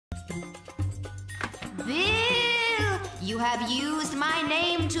Bill, you have used my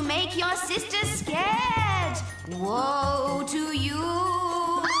name to make your sister scared. Woe to you.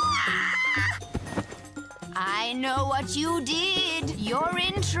 I know what you did. You're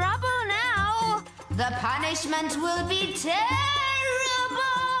in trouble now. The punishment will be terrible.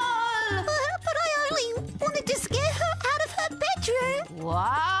 But I only wanted to scare her out of her bedroom.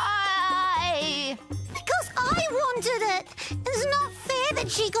 Why? Because I wanted it. It's not fair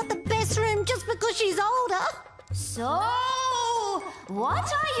that she got the best room just because she's older. So,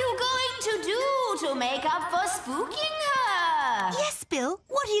 what are you going to do to make up for spooking her? Yes, Bill.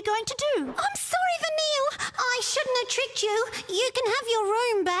 What are you going to do? I'm sorry, Vanille. I shouldn't have tricked you. You can have your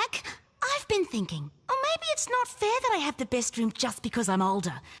room back. I've been thinking, maybe it's not fair that I have the best room just because I'm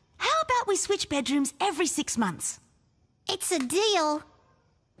older. How about we switch bedrooms every 6 months? It's a deal.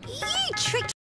 You tricked